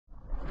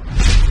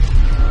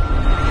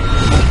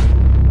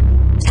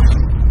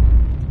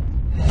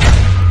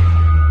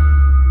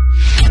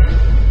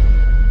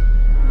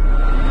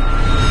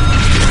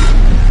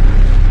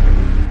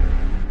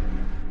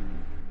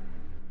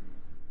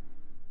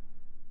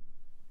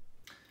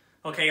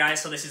Okay guys,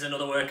 so this is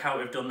another workout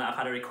we've done that I've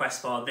had a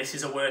request for. This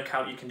is a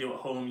workout you can do at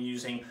home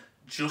using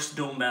just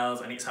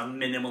dumbbells, and it's a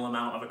minimal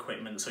amount of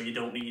equipment, so you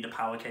don't need a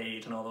power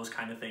cage and all those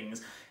kind of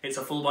things. It's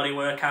a full body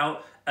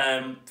workout.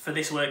 For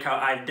this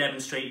workout I've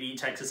demonstrated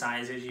each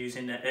exercise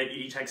using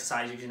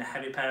a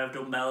heavy pair of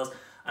dumbbells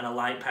and a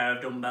light pair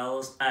of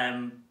dumbbells.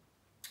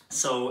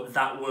 So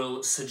that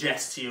will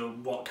suggest to you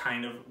what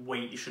kind of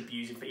weight you should be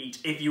using for each.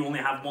 If you only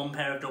have one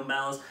pair of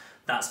dumbbells,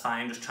 that's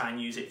fine, just try and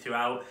use it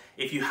throughout.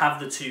 If you have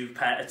the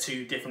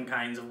two different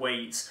kinds of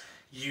weights,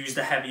 use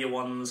the heavier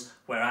ones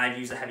where I've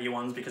used the heavier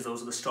ones because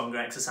those are the stronger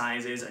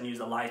exercises, and use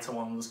the lighter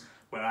ones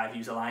where I've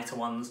used the lighter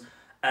ones.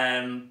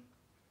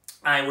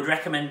 I would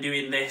recommend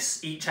doing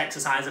this, each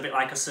exercise a bit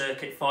like a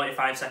circuit,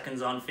 45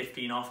 seconds on,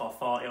 15 off, or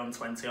 40 on,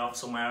 20 off,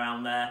 somewhere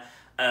around there.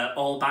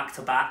 All back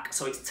to back,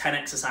 so it's 10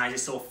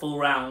 exercises, so a full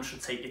round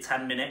should take you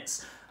 10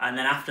 minutes. And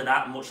then after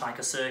that, much like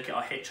a circuit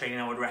or HIIT training,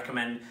 I would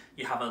recommend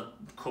you have a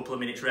couple of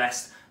minutes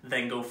rest,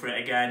 then go for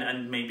it again,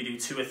 and maybe do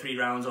 2 or 3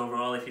 rounds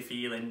overall. If you're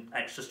feeling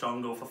extra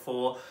strong, go for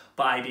 4.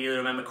 But ideally,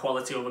 remember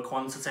quality over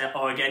quantity.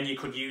 Or again, you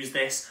could use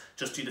this,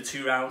 just do the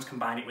 2 rounds,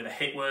 combine it with a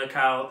HIIT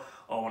workout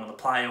or one of the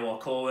plyo or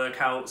core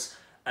workouts.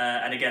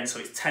 And again, so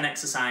it's 10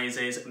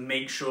 exercises.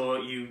 Make sure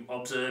you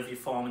observe your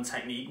form and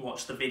technique,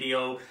 watch the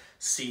video,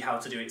 see how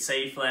to do it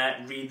safely,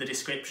 read the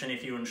description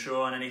if you're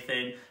unsure on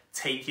anything.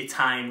 Take your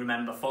time.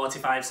 Remember,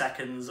 45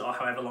 seconds or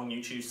however long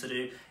you choose to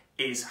do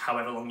is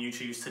however long you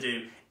choose to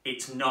do.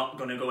 It's not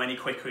going to go any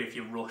quicker if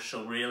you rush,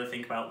 so really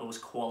think about those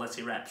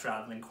quality reps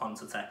rather than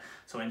quantity.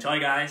 So enjoy,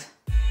 guys.